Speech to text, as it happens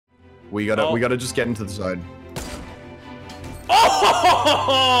We gotta just get into the zone.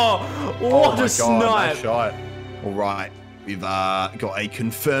 Oh! What a snipe! Nice shot. All right, we've got a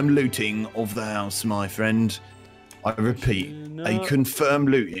confirmed looting of the house, my friend. I repeat, a confirmed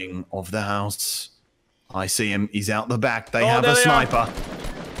looting of the house. I see him. He's out the back. They have a sniper.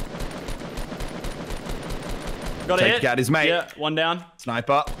 Got it. Take out his mate. Yeah, one down.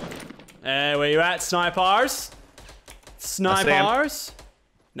 Sniper. Hey, where you at, snipers? Snipers.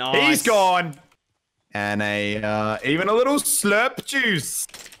 Nice. He's gone. And even a little slurp juice.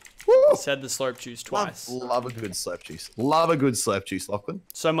 Woo. Said the slurp juice twice. Love a good slurp juice. Love a good slurp juice, Lachlan.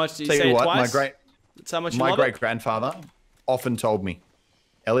 So much do you Tell say you what, twice? That's how much my great grandfather often told me,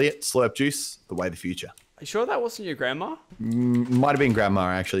 Elliot, slurp juice, the way of the future. Are you sure that wasn't your grandma? Might have been grandma,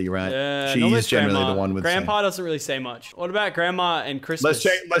 actually. You're right. Yeah, she's generally the one with. Grandpa doesn't really say much. What about grandma and Christmas?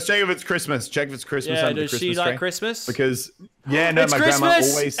 Let's check if it's Christmas. Check if it's Christmas. Yeah, under does the Christmas she like tree. Christmas? Because my Christmas! grandma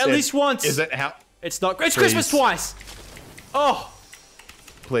always said, at least once. Is it how? It's not. It's Christmas twice. Oh.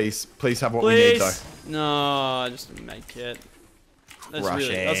 Please have what we need though. No, just make it. That's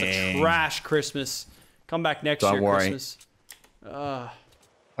a trash Christmas. Come back next year, Christmas.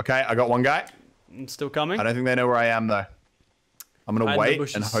 Okay, I got one guy. I'm still coming. I don't think they know where I am though. I'm gonna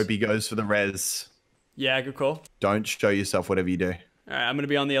wait and hope he goes for the res. Yeah, good call. Don't show yourself, whatever you do. All right, I'm gonna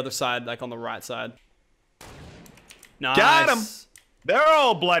be on the other side, like on the right side. Nice. Got him. They're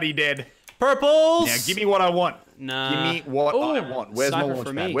all bloody dead. Purples. Now give me what I want. Nah. Give me what I want. Where's my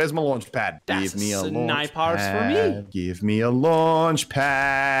launch pad? Where's my launch pad? That's Give me a launch pad. For me. Give me a launch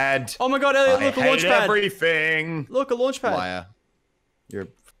pad. Oh my god, Elliot, look, a launch pad. Everything. Look, a launch pad. Liar.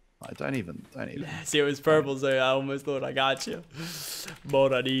 I don't even. See, it was purple, so I almost thought I got you.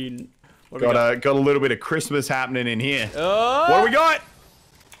 But I didn't. Got a little bit of Christmas happening in here. Oh! What do we got?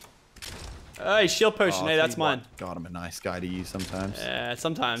 Hey, shield potion. Hey, that's mine. God, I'm a nice guy to you sometimes. Yeah,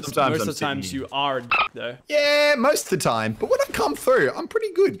 sometimes. Most of the times you are a dick, though. Yeah, most of the time. But when I come through, I'm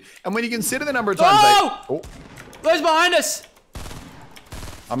pretty good. And when you consider the number of times Where's behind us?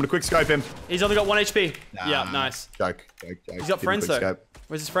 I'm gonna quick scope him. He's only got 1 HP. Nah, yeah, nice. Joke. He's got friends, though. Scope.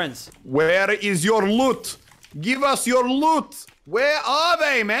 Where's his friends? Where is your loot? Give us your loot. Where are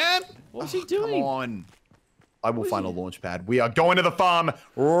they, man? What's he doing? Come on. I will find a launch pad. We are going to the farm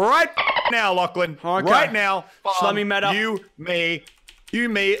right now, Lachlan. Okay. Right now. Farm. Let me met up. You, me,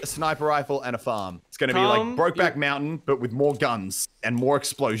 a sniper rifle, and a farm. It's going to be like Brokeback Mountain, but with more guns and more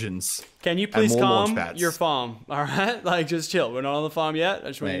explosions. Can you please calm your farm? All right, like just chill. We're not on the farm yet. I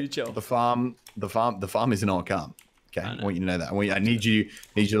just want you to chill. The farm is not calm. Okay, I want you to know that. I need you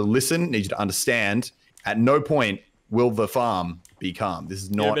to listen. Need you to understand. At no point will the farm be calm. This is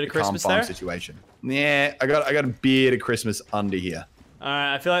not a calm farm situation. Yeah, I got a bit of Christmas under here. All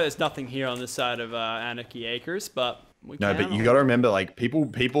right, I feel like there's nothing here on this side of Anarchy Acres, but but you got to remember, like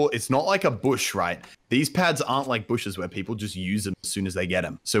people. It's not like a bush, right? These pads aren't like bushes where people just use them as soon as they get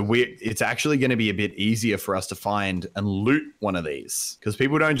them. So it's actually going to be a bit easier for us to find and loot one of these because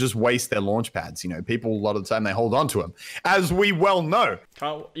people don't just waste their launch pads. You know, people a lot of the time they hold on to them, as we well know.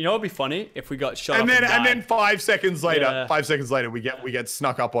 You know, it'd be funny if we got shot. And then 5 seconds later, we get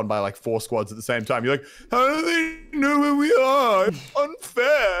snuck up on by like 4 squads at the same time. You're like, how do they know where we are? It's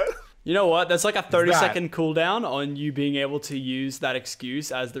unfair. You know what? There's like a 30-second cooldown on you being able to use that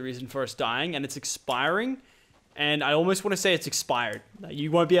excuse as the reason for us dying, and it's expiring. And I almost want to say it's expired. You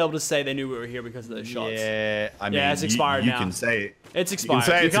won't be able to say they knew we were here because of those shots. Yeah, I mean, it's expired now. You can say it. It's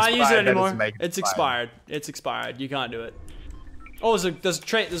expired. You can't use it anymore. It's expired. It's expired. You can't do it. Oh, there's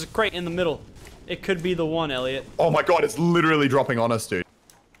a crate in the middle. It could be the one, Elliot. Oh my god, it's literally dropping on us, dude.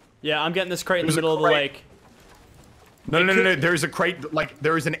 Yeah, I'm getting this crate in the middle of the lake. No. There is a crate, like,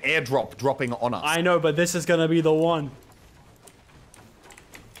 there is an airdrop dropping on us. I know, but this is gonna be the one.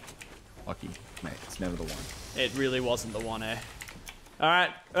 Lucky, mate, it's never the one. It really wasn't the one, eh? Alright,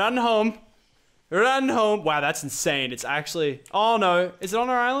 run home. Run home. Wow, that's insane. It's actually... Oh, no. Is it on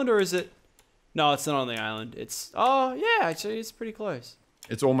our island, or is it... No, it's not on the island. It's... Oh, yeah, actually, it's pretty close.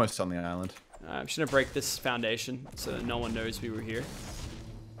 It's almost on the island. I'm just gonna break this foundation so that no one knows we were here.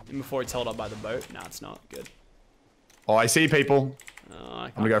 And before it's held up by the boat. No, it's not. Good. Oh, I see people. Oh,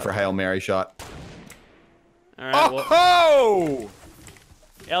 I'm gonna go for a Hail Mary shot. Alright, well...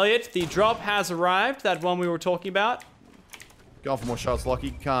 Elliot, the drop has arrived. That one we were talking about. Going for more shots, Lockie.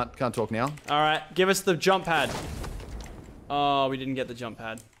 Can't talk now. Alright, give us the jump pad. Oh, we didn't get the jump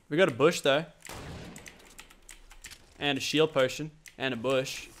pad. We got a bush, though. And a shield potion. And a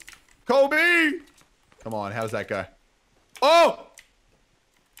bush. Kobe! Come on, how does that go? Oh!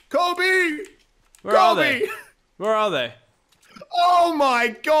 Kobe! Where are they? Where are they? Oh my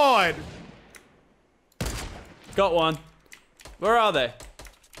god! Got one. Where are they?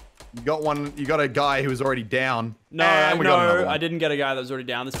 You got one. You got a guy who's already down. No, and we got another no, one. I didn't get a guy that was already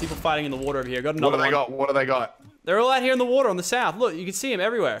down. There's people fighting in the water over here. Got another What do they one. got? What do they got? They're all out here in the water on the south. Look, you can see him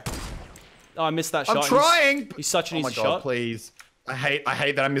everywhere. Oh, I missed that shot. I'm trying. He's such an easy shot. Oh my god, please. I hate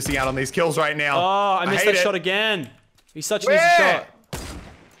that I'm missing out on these kills right now. Oh, I missed that shot again. He's such an easy shot.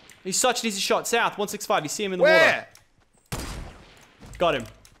 He's such an easy shot. South, 165. You see him in the water. Got him.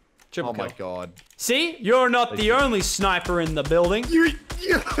 Triple kill. My god. See? You're not the only sniper in the building. You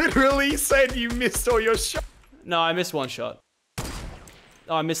literally said you missed all your shots. No, I missed one shot.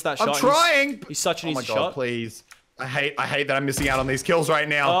 Oh, I missed that shot. I'm trying. He's such an easy shot. Oh my god, please. I hate that I'm missing out on these kills right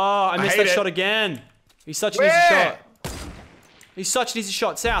now. Oh, I missed that shot again. He's such an easy shot. He's such an easy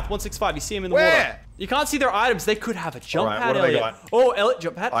shot. South, 165. You see him in the water. You can't see their items. They could have a jump pad, Elliot. Oh, Elliot,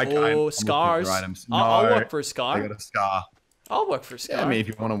 jump pad. Oh, scars. I'll work for a scar. I got a scar. I'll work for a scar. Yeah, I mean, if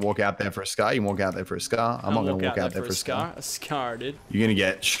you want to walk out there for a scar, you can walk out there for a scar. I'm not going to walk out there for a scar. A scar, dude. You're going to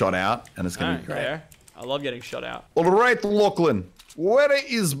get shot out, and it's going to be great. There. I love getting shot out. All right, Lachlan. Where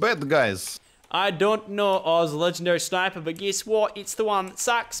is bad guys? I don't know Oz, legendary sniper, but guess what? It's the one that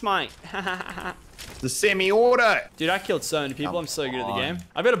sucks, mate. The semi-auto. Dude, I killed so many people. I'm so good at the game.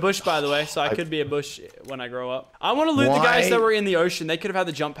 I've got a bush, by the way, so I could be a bush when I grow up. I want to loot the guys that were in the ocean. They could have had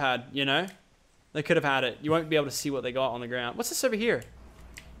the jump pad, you know? They could have had it. You won't be able to see what they got on the ground. What's this over here?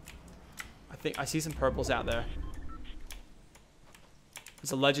 I think I see some purples out there.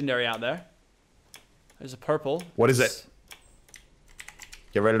 There's a legendary out there. There's a purple. What is it?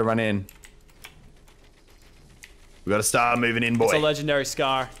 Get ready to run in. We got to start moving in, boy. It's a legendary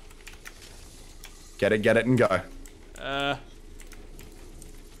scar. Get it, and go. I'm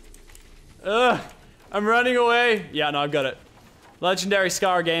running away. Yeah, no, I've got it. Legendary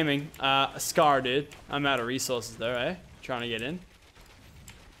Scar Gaming. A scar, dude. I'm out of resources there, eh? Trying to get in.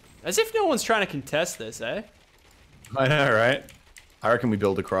 As if no one's trying to contest this, eh? I know, right? I reckon we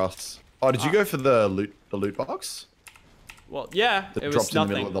build across. Oh, did you go for the loot box? Well, yeah. That it dropped was nothing. in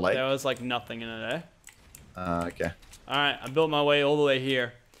the middle of the lake? There was like nothing in it, eh? Okay. Alright, I built my way all the way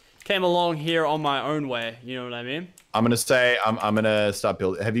here. Came along here on my own way. You know what I mean? I'm gonna say I'm gonna start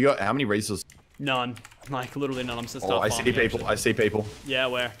building. Have you got how many resources? None. Like literally none. I'm just I see people. Actually. I see people. Yeah,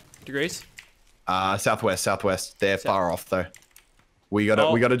 where? Degrees? Southwest. They're far off though. We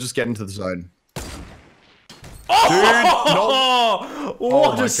gotta just get into the zone. Oh! Dude, no.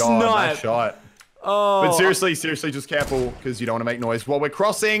 What a snipe! Nice shot. Oh. But seriously, just careful because you don't want to make noise while we're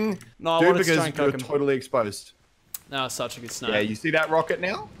crossing. No, dude, because you're totally exposed. No, such a good snipe. Yeah, you see that rocket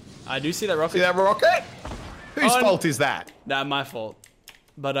now? I do see that rocket. See that rocket? Whose fault is that? Not my fault.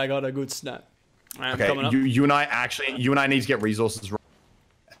 But I got a good snap. Right, okay, you and I need to get resources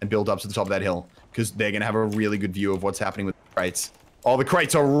and build up to the top of that hill because they're gonna have a really good view of what's happening with the crates. Oh, the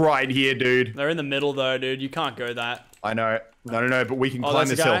crates are right here, dude. They're in the middle though, dude. You can't go that. I know. No, but we can climb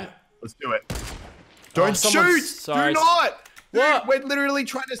this hill. Let's do it. Don't shoot! Sorry. Do not! What? Dude, we're literally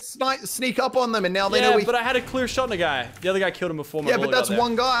trying to sneak up on them, and now they know we... but I had a clear shot on a guy. The other guy killed him before my Yeah, but that's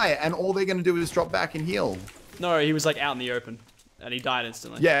one guy, and all they're gonna do is drop back and heal. No, he was like out in the open, and he died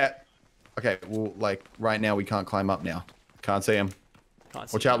instantly. Yeah. Okay, well, like, right now we can't climb up now. Can't see him.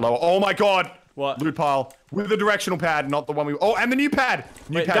 Watch out lower. Oh my god! What? Loot pile. With the directional pad, not the one we... Oh, and the new pad!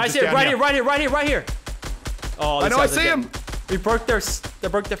 Wait, guys here, right here. Oh, I know, I see him! They broke their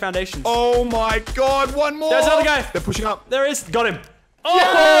foundations. Oh my god, one more! There's another guy! They're pushing up. There is. Got him. Oh!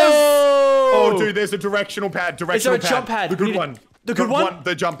 Yes! Oh, dude, there's a directional pad. Is there a jump pad? The good one. The good one?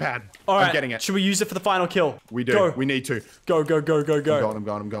 The jump pad. All right. I'm getting it. Should we use it for the final kill? We do. Go. We need to. Go. I'm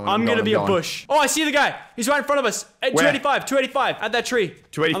going. I'm gonna be a bush. Oh, I see the guy. He's right in front of us. At 285. At that tree.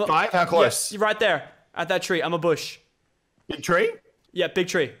 285? How close? Yeah, right there. At that tree. I'm a bush. Big tree? Yeah, big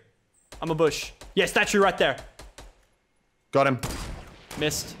tree. I'm a bush. Yes, that tree right there. Got him.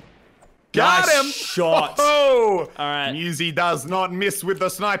 Missed. Got nice him! Shot. Oh! All right. Newsy does not miss with the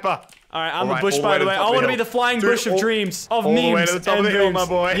sniper. All right, I'm a bush, by the way. I want to be the flying bush of dreams, of memes. All the way to the top of the hill, my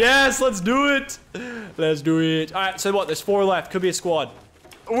boy. Yes, let's do it. Let's do it. All right, so what? There's 4 left. Could be a squad.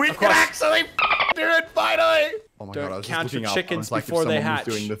 We can actually do it, finally. Oh my god, I was count just looking your up. chickens Like before they hatch.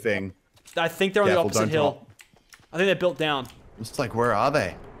 doing the thing. I think they're on the opposite hill. I think they built down. It's like, where are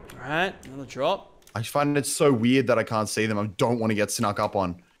they? All right, another drop. I find it so weird that I can't see them. I don't want to get snuck up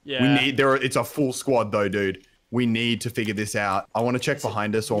on. Yeah. We need it's a full squad though, dude. We need to figure this out. I want to check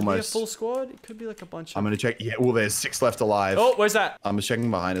behind us almost. Could be a full squad? It could be like a bunch of... I'm going to check. Yeah, well, there's 6 left alive. Oh, where's that? I'm just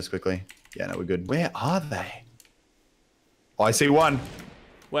checking behind us quickly. Yeah, no, we're good. Where are they? Oh, I see one.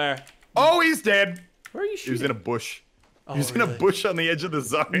 Where? Oh, he's dead. Where are you shooting? He was in a bush. Oh, he was in a bush on the edge of the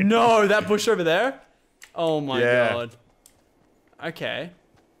zone. No, that bush over there? Oh my god. Okay.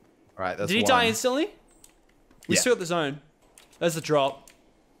 All right, that's Did he die instantly? We still got the zone. There's the drop.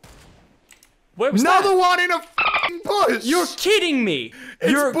 Where was Another that? one in a fucking bush. You're kidding me.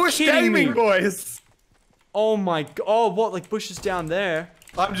 It's You're bush kidding gaming, me. boys. Oh my god. Oh, what? Like bushes down there?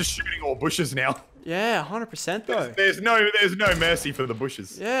 I'm just shooting all bushes now. Yeah, 100% though. There's no mercy for the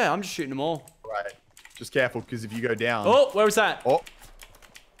bushes. Yeah, I'm just shooting them all. Right. Just careful, because if you go down. Oh, where was that? Oh.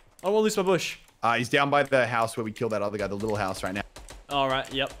 I won't lose my bush. He's down by the house where we killed that other guy, the little house right now. All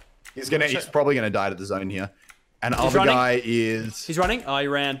right. Yep. He's probably gonna die at the zone here. And other running? guy is. He's running. Oh, he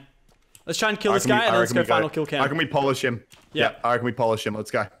ran. Let's try and kill this guy, and let's go final kill cam. How can we polish him? Yeah. I reckon we polish him. Let's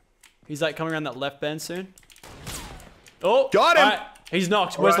go. He's like coming around that left bend soon. Oh, Got him! All right. He's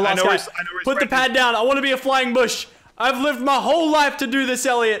knocked. Where's the Alright, last I know guy? where his Put the friend pad down. I want to be a flying bush. I've lived my whole life to do this,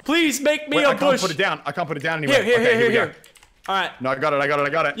 Elliot. Please make me Wait, a I bush. can't put it down. I can't put it down anymore. Here, Okay, we go. here. All right. No, I got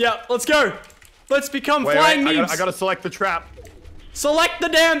it. Yeah, let's go. Let's become Wait, flying I memes. gotta select the trap. Select the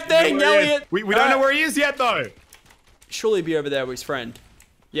damn thing, Where he is. Elliot. We don't know where he is yet, though. Surely he'd be over there with his friend.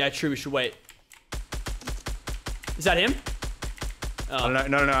 Yeah, true. We should wait. Is that him? Oh.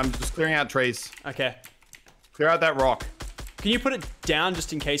 No. I'm just clearing out trees. Okay. Clear out that rock. Can you put it down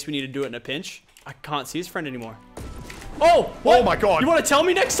just in case we need to do it in a pinch? I can't see his friend anymore. Oh! What? Oh my god. You want to tell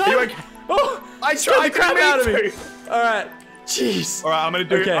me next time? Like, oh! I scared tried the crap out of me. to. All right. Jeez. All right, I'm gonna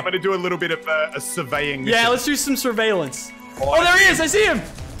Okay. do a little bit of a surveying. Yeah, let's do some surveillance. Oh, there he is! I see him!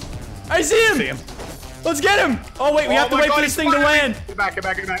 I see him! See him. Let's get him! Oh wait, we have to my wait God, for this he's thing to firing me. land. Get back.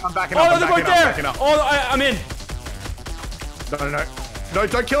 I'm backing Oh, up. they're I'm right backing there! up. Oh, I'm in. No,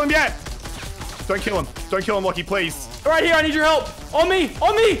 don't kill him yet. Don't kill him. Don't kill him, Lockie, please. Right here, I need your help. On me!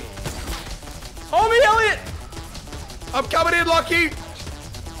 On me! On me, Elliot! I'm coming in, Lockie.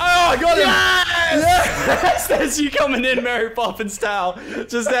 Oh, I got him! Yes! Yes! That's you coming in Mary Poppins style.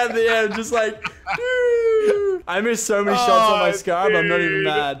 Just at the end, just like... Woo. I missed so many shots on my scar, but I'm not even dude.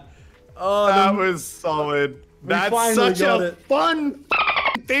 mad. Oh, That was solid. That's finally such got a it. fun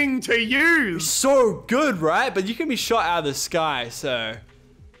thing to use. so good, right? But you can be shot out of the sky, so...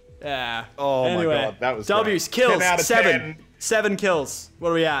 Yeah. Oh anyway, my god, that was W's, great. kills, 10 out of 7. 10. 7 kills. What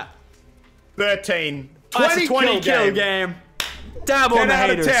are we at? 13. Oh, it's a 20 kill game. Dab on 10 the out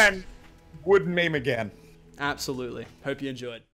haters. of 10. Wouldn't meme again. Absolutely. Hope you enjoyed.